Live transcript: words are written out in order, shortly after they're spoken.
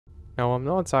Now, I'm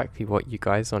not exactly what you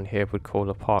guys on here would call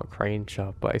a park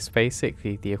ranger, but it's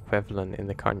basically the equivalent in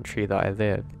the country that I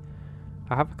live.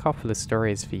 I have a couple of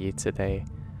stories for you today.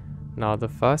 Now, the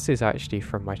first is actually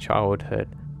from my childhood,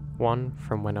 one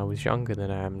from when I was younger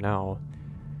than I am now.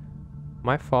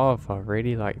 My father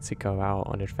really liked to go out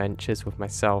on adventures with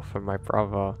myself and my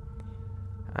brother,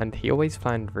 and he always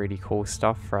planned really cool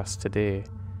stuff for us to do.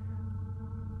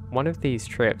 One of these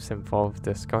trips involved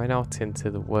us going out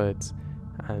into the woods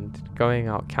and going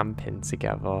out camping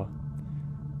together.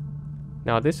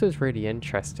 Now, this was really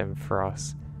interesting for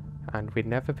us, and we'd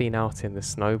never been out in the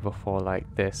snow before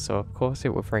like this, so of course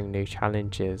it would bring new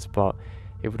challenges, but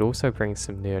it would also bring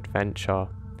some new adventure.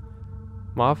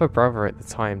 My other brother at the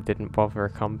time didn't bother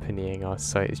accompanying us,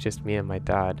 so it's just me and my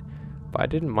dad, but I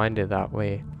didn't mind it that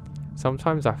way.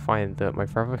 Sometimes I find that my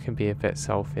brother can be a bit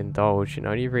self-indulged and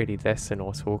only really listen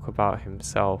or talk about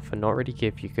himself and not really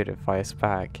give you good advice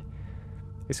back.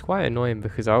 It's quite annoying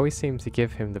because I always seem to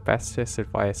give him the bestest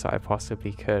advice that I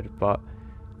possibly could, but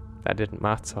that didn't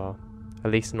matter,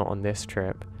 at least not on this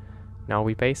trip. Now,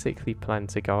 we basically planned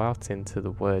to go out into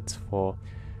the woods for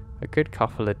a good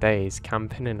couple of days,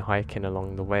 camping and hiking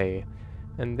along the way,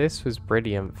 and this was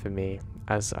brilliant for me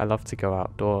as I love to go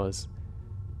outdoors.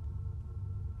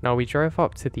 Now, we drove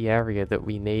up to the area that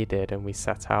we needed and we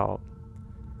set out.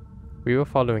 We were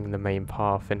following the main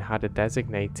path and had a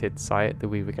designated site that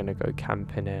we were going to go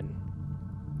camping in.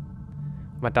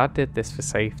 My dad did this for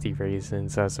safety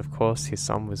reasons, as of course his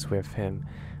son was with him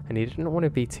and he didn't want to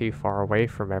be too far away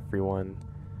from everyone.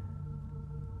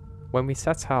 When we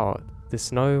set out, the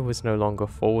snow was no longer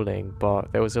falling,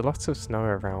 but there was a lot of snow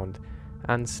around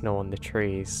and snow on the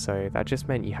trees, so that just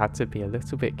meant you had to be a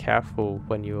little bit careful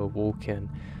when you were walking,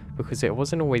 because it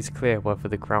wasn't always clear whether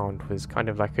the ground was kind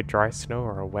of like a dry snow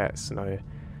or a wet snow,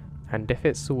 and if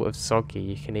it's sort of soggy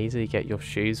you can easily get your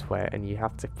shoes wet and you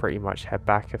have to pretty much head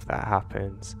back if that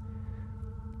happens.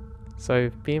 So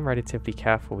being relatively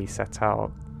careful, we set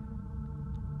out.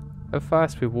 At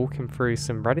first we're walking through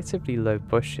some relatively low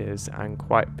bushes and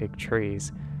quite big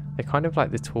trees. They're kind of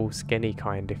like the tall skinny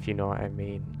kind, if you know what I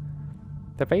mean.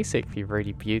 They're basically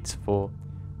really beautiful,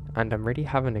 and I'm really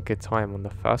having a good time on the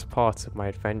first part of my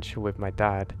adventure with my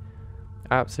dad.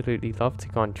 I absolutely love to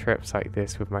go on trips like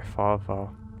this with my father.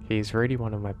 He's really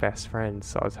one of my best friends,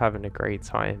 so I was having a great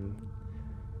time.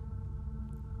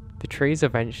 The trees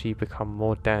eventually become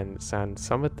more dense and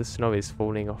some of the snow is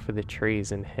falling off of the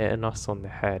trees and hitting us on the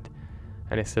head,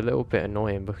 and it's a little bit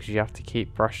annoying because you have to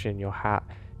keep brushing your hat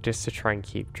just to try and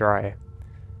keep dry.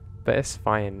 But it's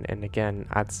fine, and again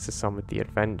adds to some of the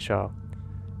adventure.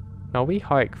 Now, we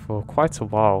hike for quite a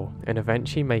while and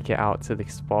eventually make it out to the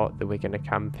spot that we're going to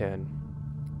camp in.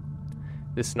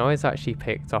 The snow has actually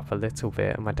picked up a little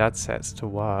bit and my dad sets to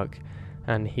work,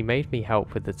 and he made me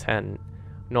help with the tent,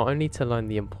 not only to learn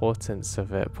the importance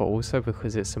of it but also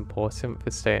because it's important for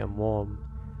staying warm.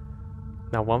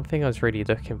 Now, one thing I was really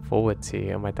looking forward to,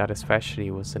 and my dad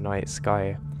especially, was the night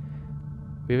sky.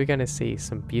 We were going to see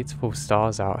some beautiful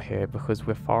stars out here because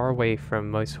we're far away from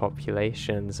most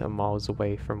populations and miles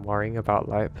away from worrying about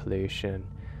light pollution.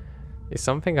 It's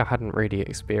something I hadn't really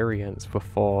experienced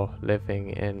before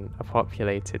living in a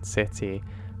populated city,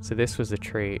 so this was a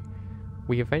treat.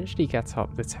 We eventually get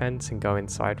up the tent and go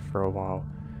inside for a while,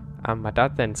 and my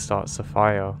dad then starts a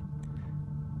fire.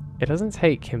 It doesn't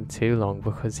take him too long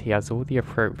because he has all the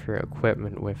appropriate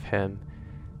equipment with him,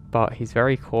 but he's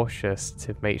very cautious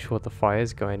to make sure the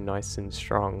fire's going nice and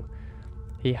strong.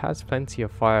 He has plenty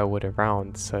of firewood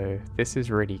around, so this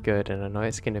is really good, and I know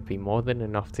it's going to be more than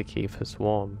enough to keep us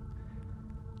warm.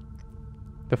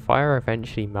 The fire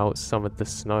eventually melts some of the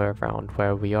snow around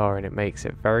where we are and it makes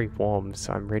it very warm,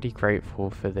 so I'm really grateful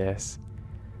for this.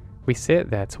 We sit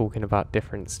there talking about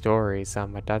different stories,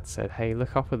 and my dad said, "Hey,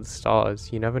 look up at the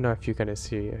stars, you never know if you're going to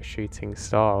see a shooting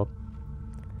star."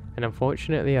 And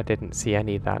unfortunately I didn't see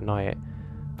any that night,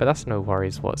 but that's no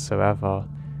worries whatsoever.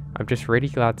 I'm just really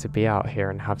glad to be out here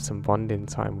and have some bonding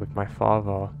time with my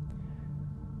father.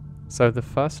 So the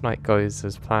first night goes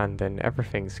as planned and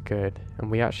everything's good,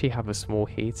 and we actually have a small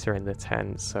heater in the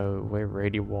tent, so we're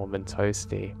really warm and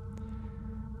toasty.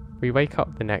 We wake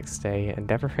up the next day and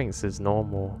everything's as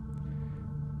normal.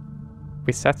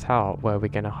 We set out where we're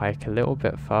going to hike a little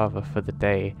bit further for the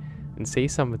day and see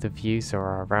some of the views that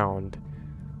are around.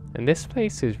 And this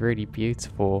place is really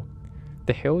beautiful.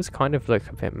 The hills kind of look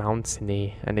a bit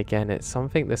mountainy, and again it's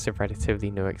something that's a relatively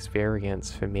new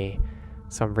experience for me,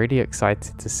 so I'm really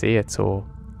excited to see it all.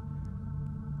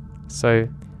 So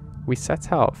we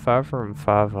set out further and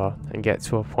further and get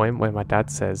to a point where my dad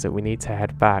says that we need to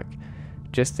head back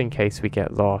just in case we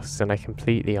get lost, and I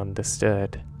completely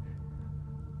understood.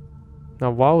 Now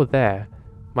while there,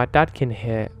 my dad can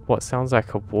hear what sounds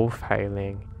like a wolf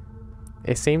howling.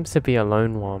 It seems to be a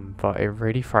lone one, but it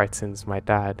really frightens my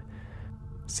dad.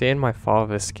 Seeing my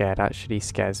father scared actually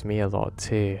scares me a lot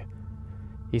too.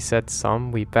 He said,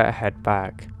 "Son, we better head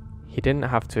back." He didn't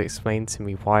have to explain to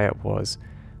me why it was,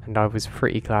 and I was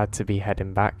pretty glad to be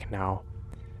heading back now.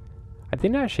 I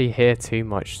didn't actually hear too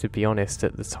much, to be honest,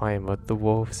 at the time of the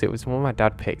wolves. It was when my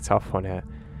dad picked up on it,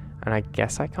 and I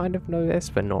guess I kind of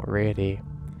noticed, but not really.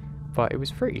 But it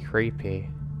was pretty creepy.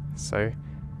 So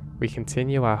we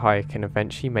continue our hike and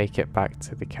eventually make it back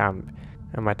to the camp,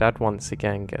 and my dad once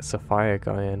again gets a fire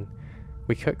going.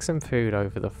 We cook some food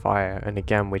over the fire, and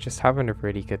again we're just having a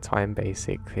really good time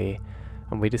basically,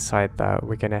 and we decide that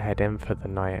we're going to head in for the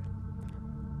night.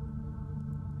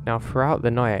 Now throughout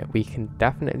the night we can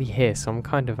definitely hear some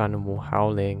kind of animal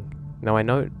howling. Now I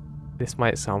know this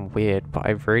might sound weird, but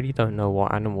I really don't know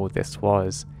what animal this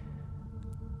was.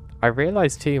 I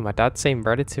realised too my dad seemed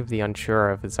relatively unsure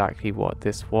of exactly what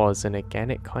this was, and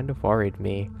again it kind of worried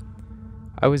me.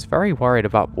 I was very worried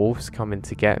about wolves coming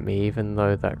to get me, even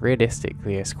though that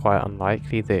realistically it's quite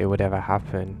unlikely that it would ever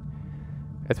happen.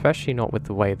 Especially not with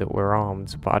the way that we're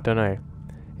armed, but I don't know.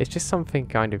 It's just something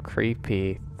kind of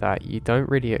creepy that you don't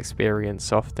really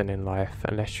experience often in life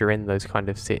unless you're in those kind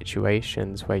of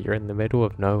situations where you're in the middle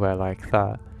of nowhere like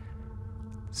that.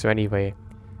 So anyway,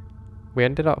 we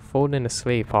ended up falling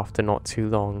asleep after not too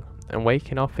long and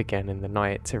waking up again in the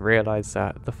night to realise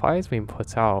that the fire's been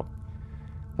put out.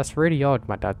 "That's really odd,"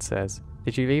 my dad says.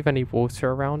 "Did you leave any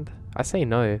water around?" I say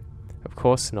no, of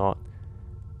course not.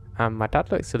 And my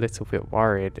dad looks a little bit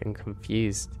worried and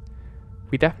confused.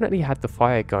 We definitely had the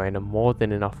fire going and more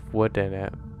than enough wood in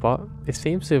it, but it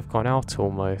seems to have gone out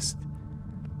almost.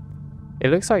 It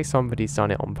looks like somebody's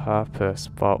done it on purpose,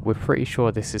 but we're pretty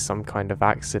sure this is some kind of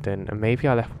accident, and maybe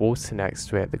I left water next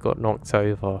to it that got knocked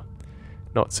over.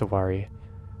 Not to worry.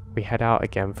 We head out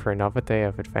again for another day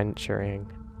of adventuring.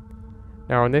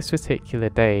 Now on this particular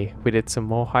day, we did some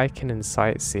more hiking and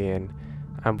sightseeing,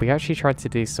 and we actually tried to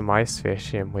do some ice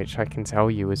fishing, which I can tell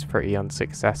you was pretty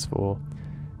unsuccessful.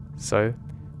 So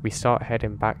we start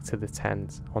heading back to the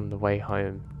tent on the way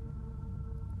home.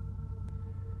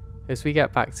 As we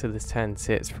get back to the tent,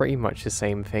 it's pretty much the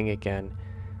same thing again.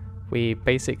 We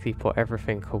basically put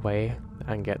everything away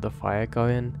and get the fire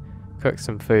going, cook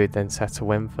some food, then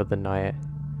settle in for the night.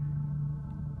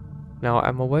 Now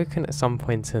I'm awoken at some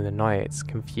point in the night,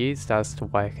 confused as to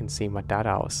why I can see my dad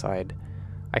outside.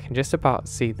 I can just about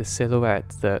see the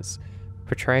silhouette that's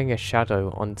portraying a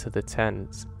shadow onto the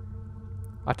tent.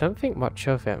 I don't think much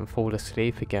of it and fall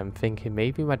asleep again, thinking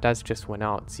maybe my dad's just went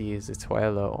out to use the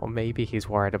toilet, or maybe he's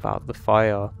worried about the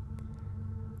fire.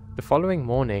 The following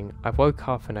morning, I woke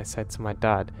up and I said to my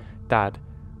dad, "Dad,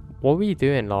 what were you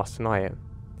doing last night?"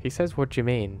 He says, "What do you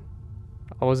mean?"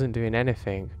 "I wasn't doing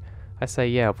anything." I say,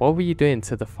 "Yeah, what were you doing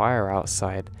to the fire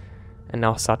outside?" And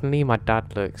now suddenly my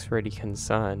dad looks really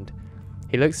concerned.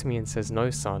 He looks at me and says, "No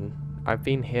son, I've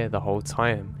been here the whole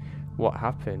time. What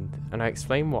happened?" And I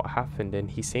explain what happened,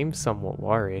 and he seems somewhat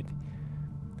worried.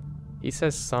 He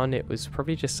says, "Son, it was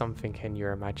probably just something in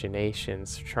your imagination,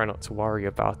 so try not to worry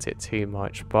about it too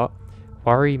much," but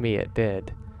worry me it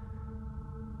did.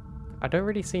 I don't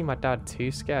really see my dad too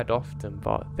scared often,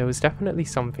 but there was definitely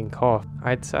something off.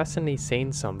 I had certainly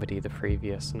seen somebody the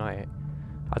previous night.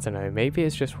 I don't know, maybe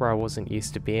it's just where I wasn't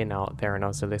used to being out there and I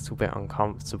was a little bit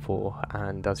uncomfortable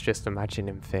and I was just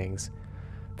imagining things.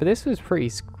 But this was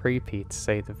pretty creepy to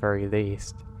say the very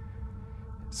least.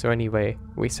 So anyway,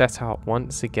 we set out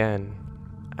once again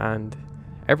and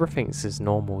everything's as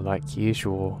normal like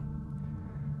usual.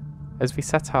 As we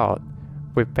set out,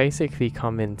 we've basically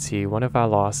come into one of our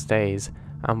last days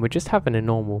and we're just having a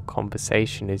normal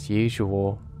conversation as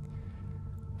usual.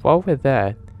 While we're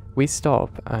there, we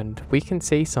stop and we can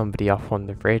see somebody up on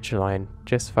the ridge line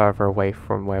just further away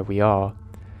from where we are.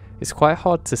 It's quite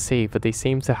hard to see, but they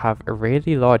seem to have a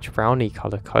really large brownie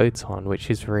colour coat on, which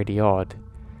is really odd.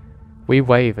 We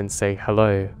wave and say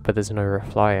hello, but there's no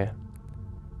reply.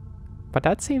 My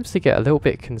dad seems to get a little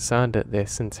bit concerned at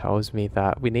this and tells me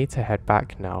that we need to head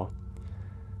back now.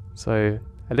 So,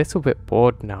 a little bit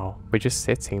bored now, we're just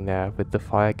sitting there with the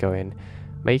fire going,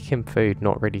 making food,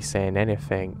 not really saying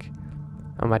anything.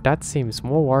 And my dad seems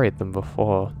more worried than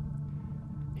before.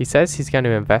 He says he's going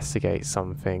to investigate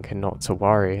something and not to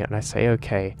worry, and I say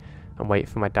okay, and wait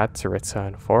for my dad to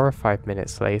return 4 or 5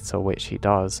 minutes later, which he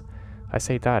does. I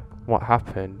say, "Dad, what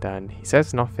happened?" And he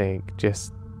says nothing,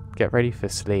 just get ready for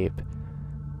sleep.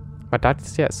 My dad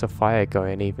gets the fire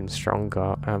going even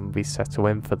stronger and we settle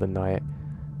in for the night.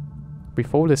 We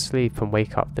fall asleep and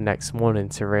wake up the next morning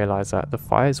to realise that the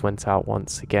fires went out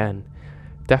once again.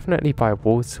 definitely by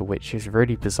water, which is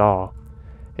really bizarre.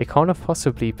 It can't have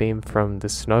possibly been from the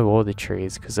snow or the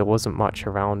trees because there wasn't much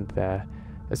around there,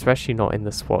 especially not in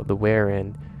the spot that we're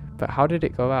in. But how did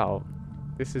it go out?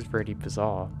 This is really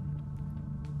bizarre.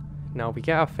 Now we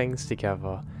get our things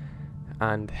together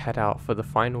and head out for the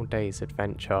final day's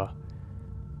adventure.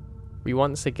 We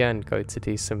once again go to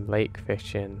do some lake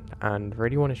fishing and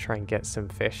really want to try and get some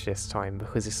fish this time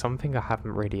because it's something I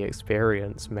haven't really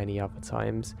experienced many other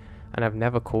times, and I've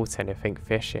never caught anything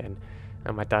fishing.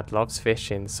 And my dad loves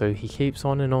fishing, so he keeps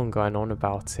on and on going on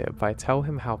about it, but I tell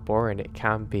him how boring it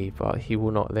can be, but he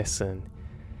will not listen.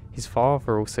 His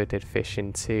father also did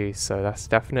fishing too, so that's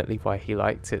definitely why he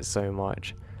liked it so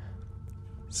much.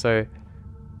 So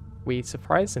we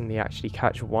surprisingly actually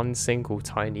catch one single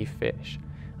tiny fish,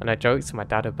 and I joked to my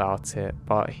dad about it,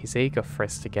 but he's eager for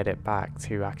us to get it back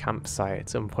to our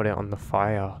campsite and put it on the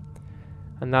fire.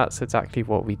 And that's exactly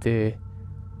what we do.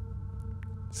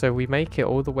 So we make it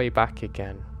all the way back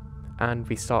again, and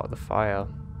we start the fire,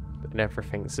 and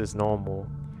everything's as normal.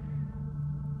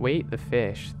 We eat the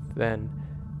fish, then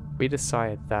we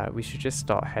decide that we should just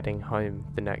start heading home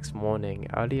the next morning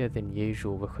earlier than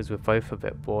usual because we're both a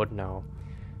bit bored now,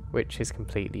 which is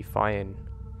completely fine.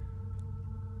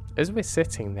 As we're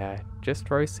sitting there,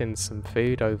 just roasting some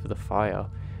food over the fire,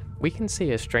 we can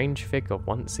see a strange figure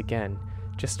once again,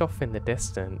 just off in the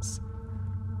distance.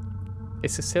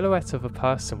 It's a silhouette of a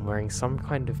person wearing some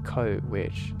kind of coat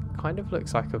which kind of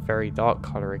looks like a very dark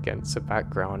colour against the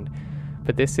background,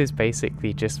 but this is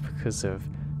basically just because of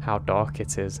how dark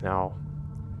it is now.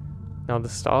 Now the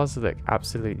stars look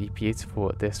absolutely beautiful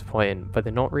at this point, but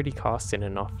they're not really casting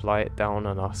enough light down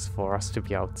on us for us to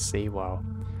be able to see well.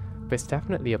 But it's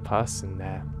definitely a person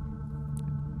there.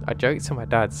 I joked to my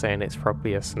dad saying it's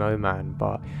probably a snowman,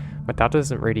 but my dad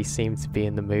doesn't really seem to be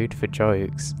in the mood for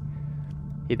jokes.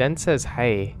 He then says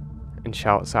hey, and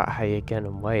shouts out hey again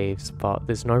and waves, but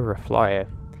there's no reply.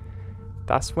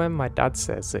 That's when my dad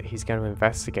says that he's going to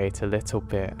investigate a little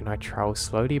bit, and I trail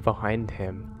slowly behind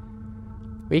him.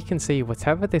 We can see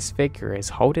whatever this figure is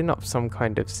holding up some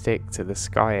kind of stick to the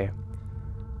sky.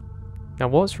 Now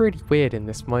what's really weird in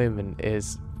this moment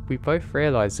is we both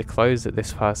realise the clothes that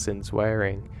this person's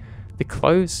wearing. The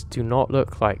clothes do not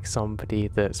look like somebody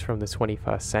that's from the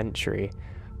 21st century.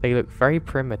 They look very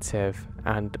primitive,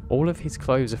 and all of his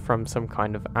clothes are from some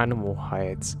kind of animal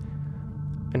hides.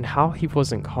 And how he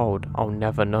wasn't cold, I'll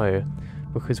never know,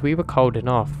 because we were cold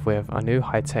enough with our new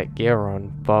high-tech gear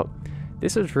on, but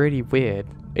this was really weird.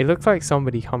 It looked like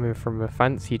somebody coming from a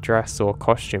fancy dress or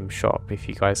costume shop, if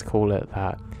you guys call it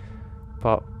that.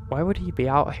 But why would he be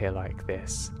out here like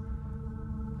this?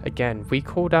 Again, we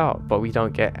called out, but we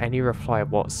don't get any reply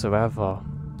whatsoever,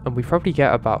 and we probably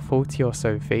get about 40 or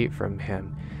so feet from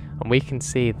him, and we can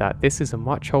see that this is a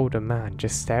much older man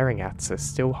just staring at us,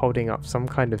 still holding up some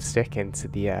kind of stick into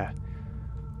the air.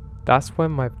 That's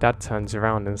when my dad turns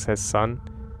around and says, "Son,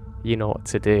 you know what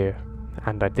to do."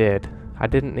 And I did. I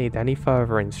didn't need any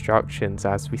further instructions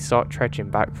as we start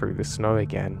trudging back through the snow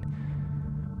again.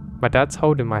 My dad's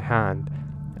holding my hand,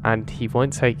 and he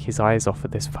won't take his eyes off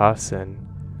of this person.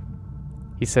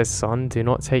 He says, "Son, do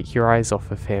not take your eyes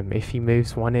off of him. If he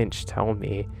moves 1 inch, tell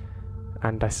me."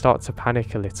 And I start to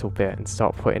panic a little bit and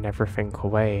start putting everything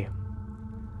away.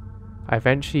 I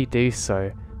eventually do so,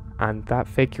 and that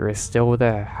figure is still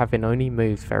there, having only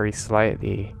moved very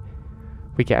slightly.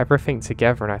 We get everything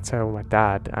together and I tell my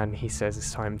dad, and he says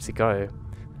it's time to go.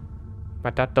 My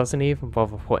dad doesn't even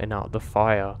bother putting out the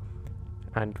fire,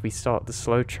 and we start the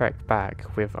slow trek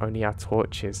back with only our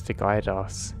torches to guide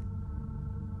us.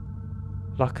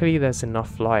 Luckily there's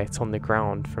enough light on the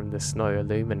ground from the snow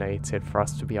illuminated for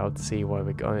us to be able to see where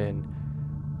we're going,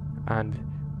 and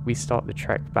we start the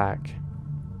trek back.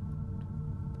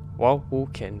 While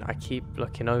walking, I keep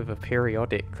looking over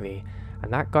periodically,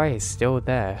 and that guy is still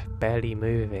there, barely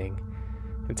moving,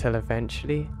 until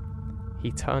eventually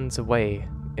he turns away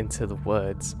into the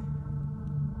woods.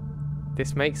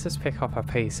 This makes us pick up our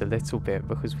pace a little bit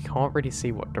because we can't really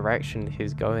see what direction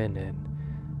he's going in.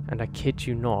 And I kid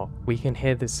you not, we can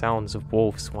hear the sounds of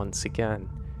wolves once again.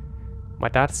 My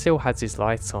dad still has his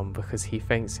lights on because he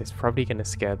thinks it's probably going to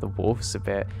scare the wolves a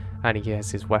bit, and he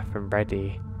has his weapon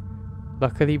ready.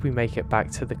 Luckily we make it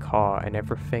back to the car and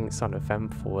everything's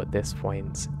uneventful at this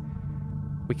point.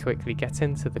 We quickly get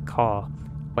into the car,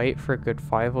 wait for a good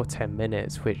 5 or 10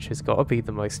 minutes, which has got to be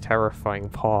the most terrifying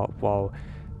part, while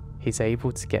he's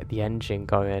able to get the engine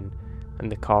going and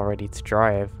the car ready to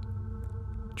drive.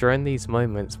 During these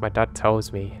moments, my dad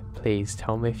tells me, "Please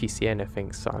tell me if you see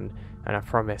anything, son," and I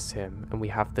promise him, and we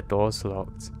have the doors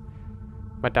locked.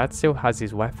 My dad still has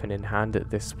his weapon in hand at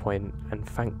this point, and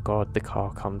thank God the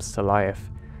car comes to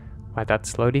life. My dad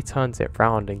slowly turns it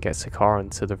round and gets a car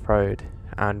onto the road,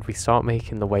 and we start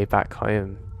making the way back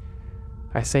home.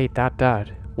 I say,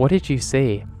 Dad, what did you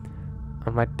see?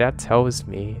 And my dad tells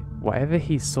me whatever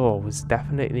he saw was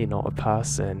definitely not a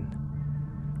person.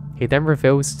 He then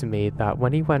reveals to me that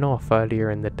when he went off earlier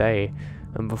in the day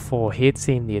and before, he had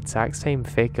seen the exact same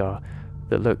figure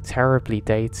that looked terribly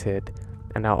dated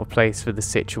and out of place for the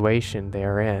situation they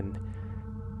are in.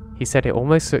 He said it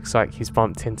almost looks like he's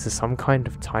bumped into some kind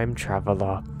of time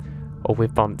traveler, or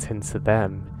we've bumped into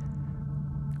them.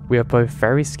 We are both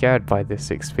very scared by this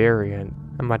experience,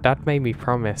 and my dad made me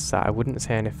promise that I wouldn't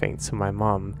say anything to my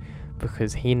mum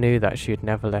because he knew that she would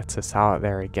never let us out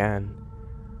there again.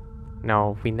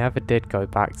 Now, we never did go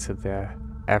back to there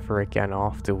ever again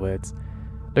afterwards.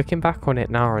 Looking back on it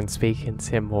now and speaking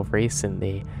to him more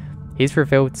recently, he's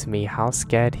revealed to me how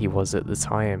scared he was at the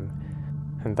time,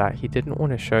 and that he didn't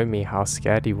want to show me how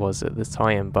scared he was at the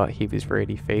time, but he was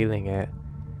really feeling it.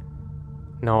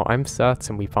 Now, I'm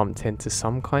certain we bumped into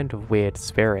some kind of weird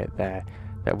spirit there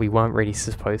that we weren't really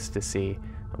supposed to see,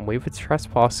 and we were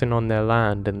trespassing on their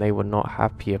land and they were not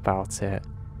happy about it.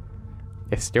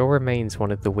 It still remains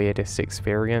one of the weirdest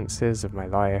experiences of my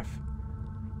life.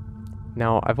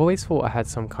 Now, I've always thought I had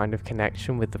some kind of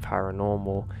connection with the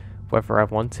paranormal, whether I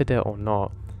wanted it or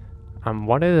not, and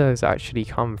one of those actually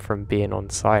come from being on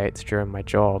site during my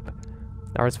job.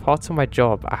 Now, as part of my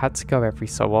job, I had to go every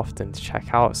so often to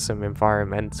check out some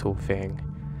environmental thing.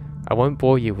 I won't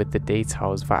bore you with the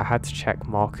details, but I had to check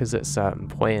markers at certain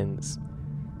points.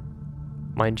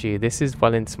 Mind you, this is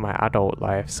well into my adult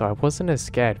life, so I wasn't as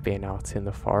scared being out in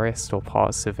the forest or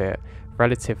parts of it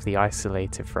relatively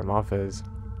isolated from others.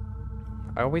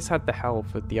 I always had the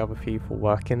help of the other people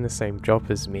working the same job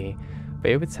as me,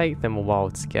 but it would take them a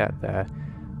while to get there.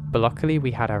 But luckily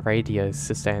we had our radios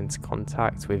to stay in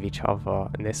contact with each other,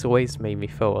 and this always made me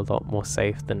feel a lot more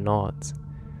safe than not.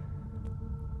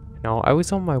 Now, I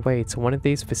was on my way to one of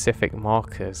these specific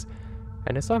markers,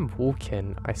 and as I'm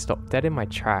walking, I stopped dead in my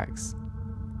tracks.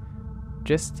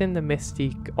 Just in the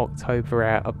misty October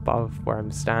air above where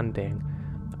I'm standing,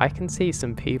 I can see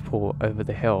some people over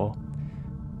the hill.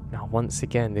 Now, once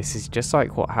again, this is just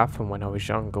like what happened when I was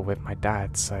younger with my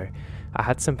dad, so I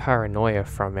had some paranoia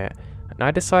from it, and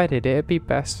I decided it'd be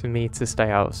best for me to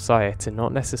stay outside and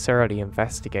not necessarily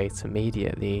investigate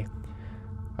immediately.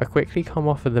 I quickly come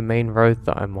off of the main road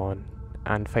that I'm on,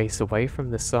 and face away from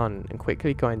the sun and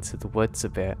quickly go into the woods a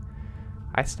bit.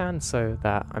 I stand so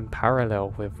that I'm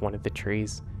parallel with one of the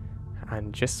trees,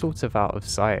 and just sort of out of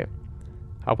sight.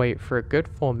 I wait for a good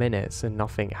 4 minutes and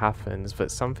nothing happens, but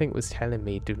something was telling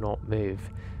me do not move,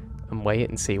 and wait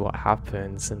and see what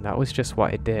happens, and that was just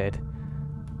what I did.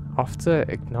 After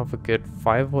another good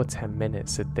 5 or 10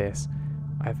 minutes of this,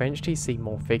 I eventually see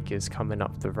more figures coming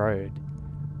up the road.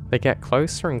 They get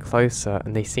closer and closer,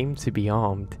 and they seem to be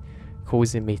armed,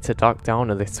 causing me to duck down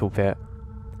a little bit.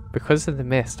 Because of the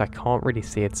mist, I can't really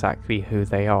see exactly who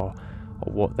they are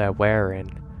or what they're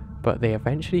wearing, but they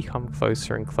eventually come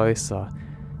closer and closer,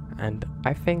 and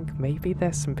I think maybe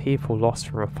there's some people lost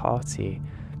from a party,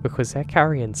 because they're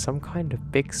carrying some kind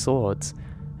of big swords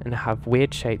and have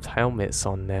weird shaped helmets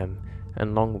on them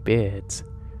and long beards.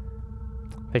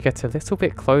 They get a little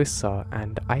bit closer,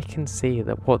 and I can see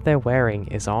that what they're wearing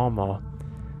is armor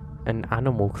and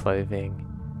animal clothing.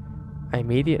 I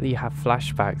immediately have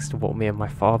flashbacks to what me and my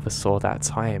father saw that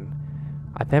time.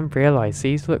 I then realise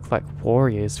these look like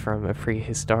warriors from a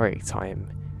prehistoric time.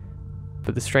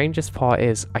 But the strangest part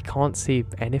is, I can't see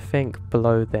anything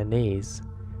below their knees.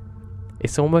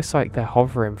 It's almost like they're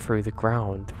hovering through the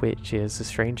ground, which is the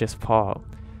strangest part.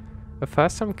 At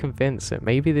first I'm convinced that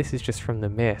maybe this is just from the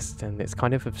mist and it's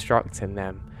kind of obstructing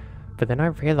them, but then I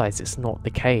realise it's not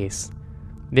the case.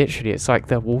 Literally, it's like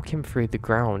they're walking through the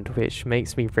ground, which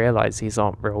makes me realise these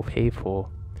aren't real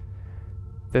people.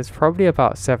 There's probably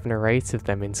about 7 or 8 of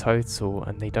them in total,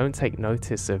 and they don't take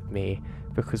notice of me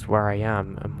because where I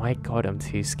am, and my god, I'm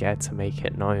too scared to make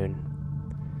it known.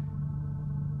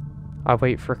 I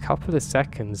wait for a couple of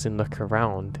seconds and look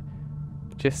around,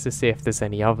 just to see if there's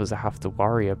any others I have to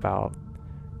worry about.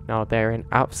 Now, they're in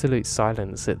absolute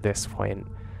silence at this point.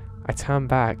 I turn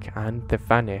back and they've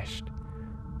vanished.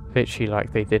 Literally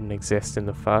like they didn't exist in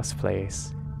the first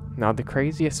place. Now, the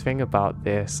craziest thing about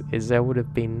this is there would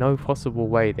have been no possible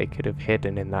way they could have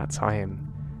hidden in that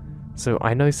time. So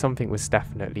I know something was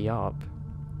definitely up.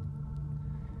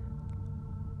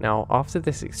 Now, after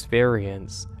this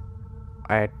experience,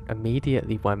 I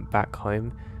immediately went back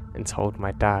home and told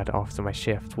my dad after my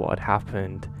shift what had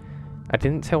happened. I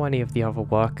didn't tell any of the other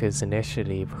workers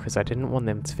initially because I didn't want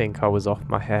them to think I was off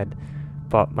my head,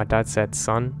 but my dad said,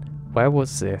 "Son, where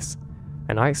was this?"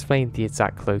 and I explained the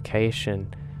exact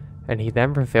location, and he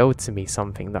then revealed to me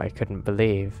something that I couldn't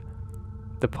believe.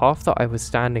 The path that I was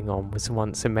standing on was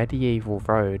once a medieval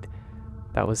road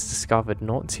that was discovered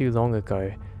not too long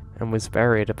ago and was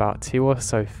buried about 2 or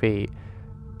so feet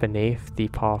beneath the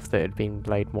path that had been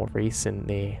laid more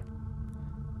recently.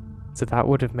 So that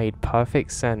would have made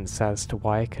perfect sense as to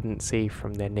why I couldn't see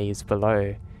from their knees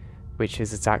below, which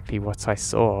is exactly what I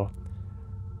saw.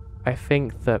 I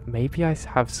think that maybe I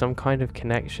have some kind of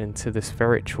connection to the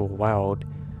spiritual world,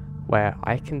 where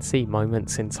I can see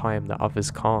moments in time that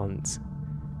others can't.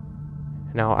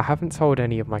 Now, I haven't told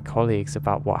any of my colleagues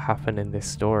about what happened in this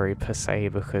story per se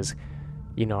because,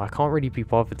 I can't really be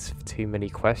bothered for too many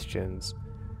questions.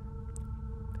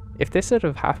 If this had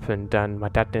have happened and my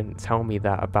dad didn't tell me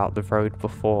that about the road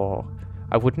before,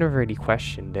 I wouldn't have really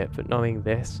questioned it, but knowing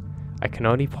this, I can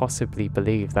only possibly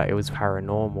believe that it was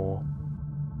paranormal.